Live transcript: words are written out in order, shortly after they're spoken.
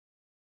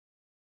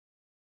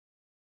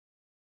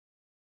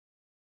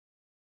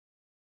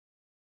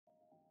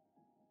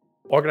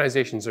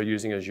Organisations are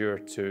using Azure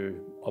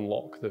to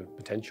unlock the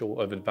potential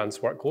of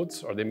advanced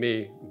workloads, or they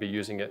may be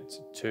using it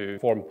to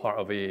form part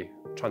of a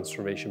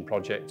transformation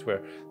project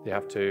where they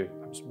have to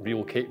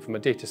relocate from a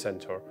data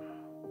centre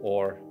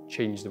or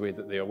change the way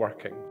that they are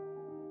working.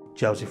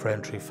 Joseph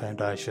Rowntree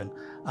Foundation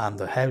and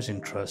the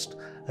Housing Trust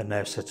are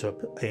now set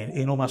up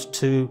in almost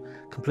two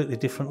completely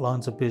different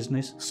lines of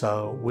business.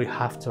 So we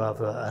have to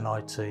have an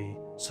IT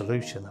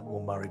solution that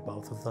will marry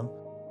both of them.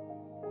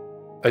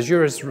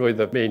 Azure is really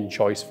the main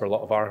choice for a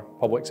lot of our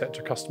public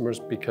sector customers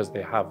because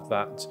they have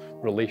that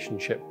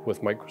relationship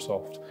with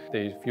Microsoft.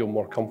 They feel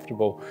more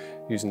comfortable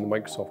using the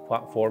Microsoft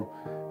platform.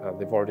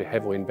 They've already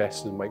heavily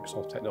invested in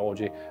Microsoft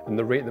technology, and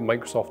the rate that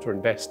Microsoft are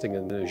investing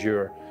in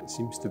Azure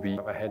seems to be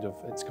ahead of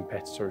its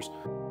competitors.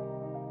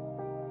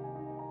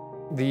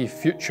 The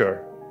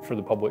future for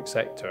the public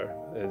sector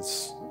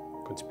is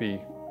going to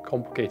be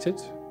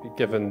complicated,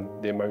 given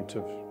the amount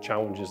of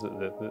challenges that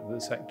the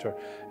sector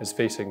is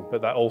facing,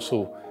 but that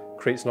also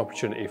creates an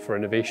opportunity for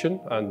innovation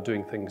and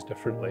doing things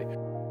differently.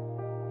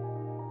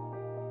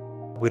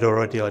 We'd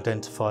already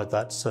identified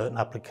that certain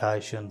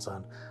applications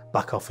and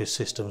back office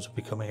systems were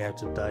becoming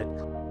out of date.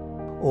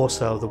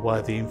 Also, the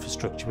way the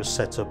infrastructure was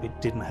set up,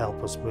 it didn't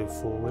help us move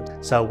forward.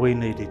 So we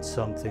needed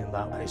something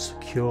that was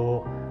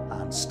secure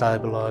and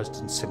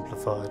stabilised and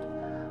simplified,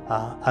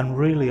 and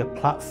really a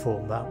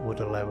platform that would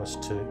allow us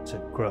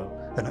to grow.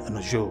 And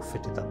Azure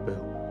fitted that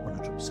bill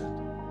 100%.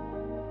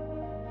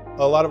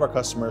 A lot of our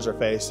customers are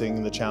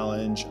facing the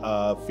challenge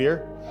of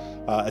fear.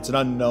 It's an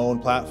unknown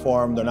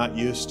platform, they're not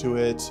used to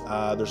it.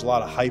 There's a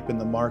lot of hype in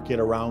the market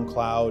around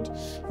cloud.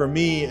 For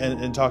me,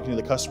 and talking to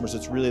the customers,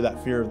 it's really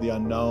that fear of the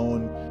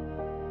unknown.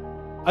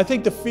 I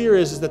think the fear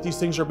is that these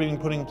things are being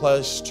put in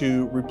place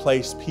to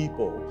replace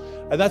people.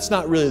 And that's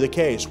not really the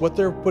case. What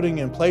they're putting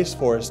in place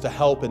for is to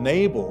help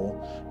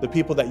enable the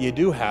people that you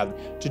do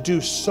have to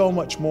do so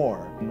much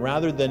more. And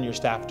rather than your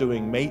staff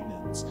doing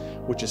maintenance,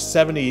 which is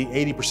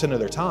 70–80% of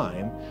their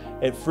time,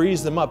 it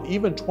frees them up.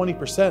 Even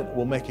 20%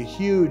 will make a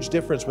huge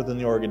difference within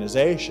the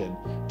organization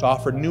to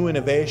offer new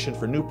innovation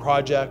for new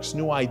projects,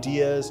 new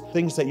ideas,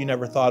 things that you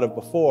never thought of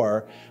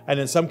before, and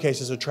in some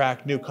cases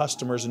attract new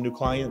customers and new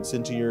clients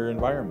into your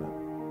environment.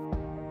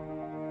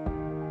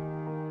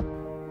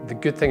 The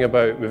good thing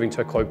about moving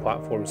to a cloud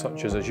platform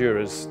such as Azure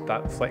is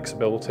that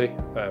flexibility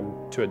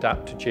to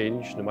adapt to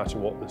change no matter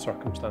what the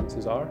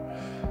circumstances are.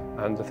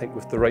 And I think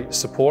with the right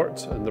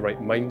support and the right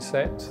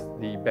mindset,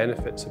 the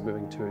benefits of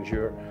moving to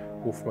Azure,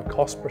 both from a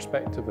cost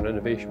perspective and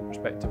innovation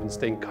perspective, and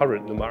staying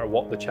current no matter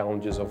what the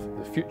challenges of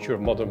the future of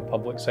modern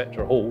public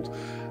sector hold,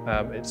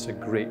 it's a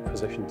great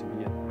position to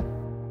be in.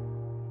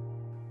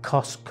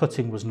 Cost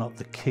cutting was not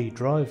the key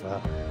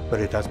driver, but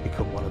it has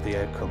become one of the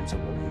outcomes of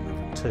what we're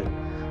moving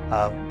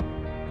to.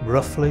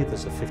 Roughly,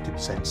 there's a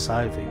 50%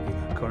 saving in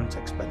our current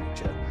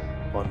expenditure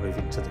by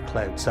moving to the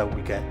cloud, so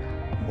we get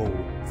more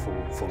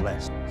for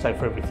less. So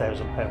for every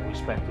 £1,000 we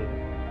spend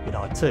in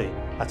IT,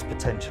 that's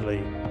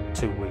potentially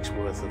 2 weeks'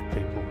 worth of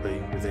people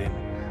being within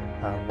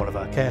one of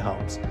our care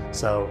homes.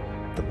 So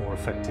the more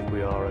effective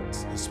we are at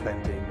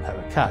spending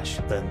our cash,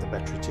 then the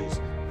better it is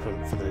for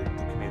the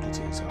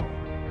community as a whole.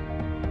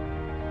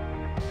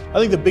 I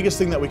think the biggest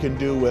thing that we can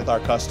do with our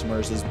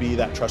customers is be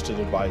that trusted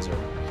advisor.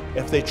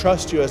 If they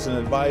trust you as an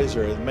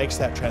advisor, it makes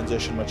that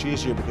transition much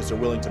easier because they're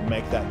willing to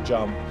make that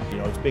jump. You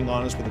know, it's being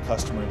honest with the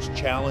customer, it's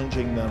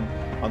challenging them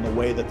on the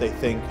way that they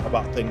think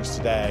about things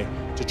today,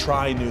 to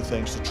try new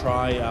things, to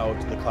try out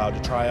the cloud,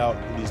 to try out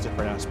these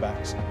different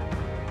aspects.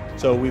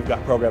 So we've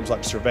got programs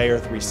like Surveyor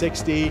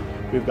 360,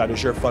 we've got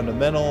Azure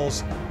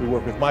Fundamentals, we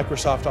work with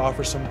Microsoft to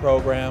offer some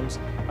programs,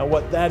 and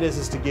what that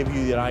is to give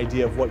you an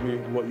idea of what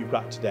you've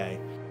got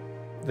today.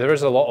 There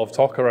is a lot of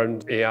talk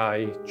around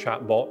AI,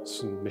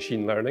 chatbots and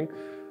machine learning.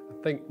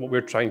 I think what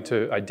we're trying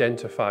to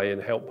identify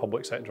and help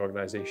public sector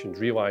organisations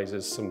realise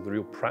is some of the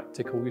real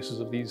practical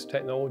uses of these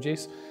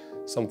technologies.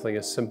 Something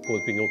as simple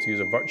as being able to use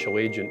a virtual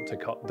agent to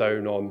cut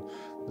down on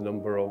the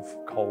number of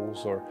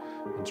calls or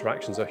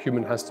interactions a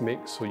human has to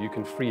make, so you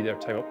can free their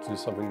time up to do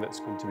something that's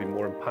going to be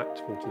more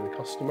impactful to the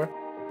customer.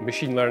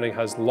 Machine learning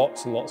has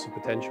lots and lots of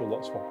potential,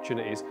 lots of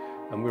opportunities,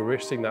 and we're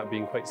seeing that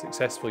being quite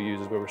successfully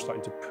used where we're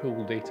starting to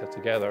pull data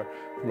together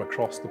from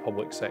across the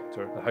public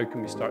sector. And how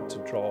can we start to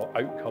draw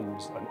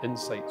outcomes and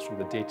insights from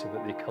the data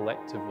that they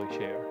collectively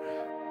share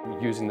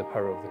using the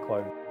power of the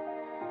cloud?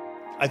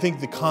 I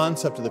think the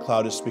concept of the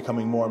cloud is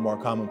becoming more and more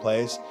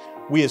commonplace.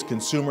 We as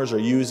consumers are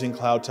using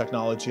cloud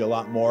technology a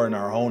lot more in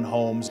our own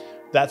homes.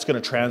 That's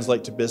going to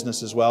translate to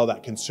business as well,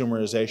 that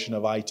consumerization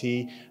of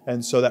IT.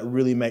 And so that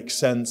really makes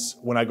sense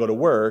when I go to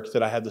work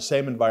that I have the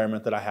same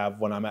environment that I have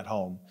when I'm at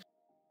home.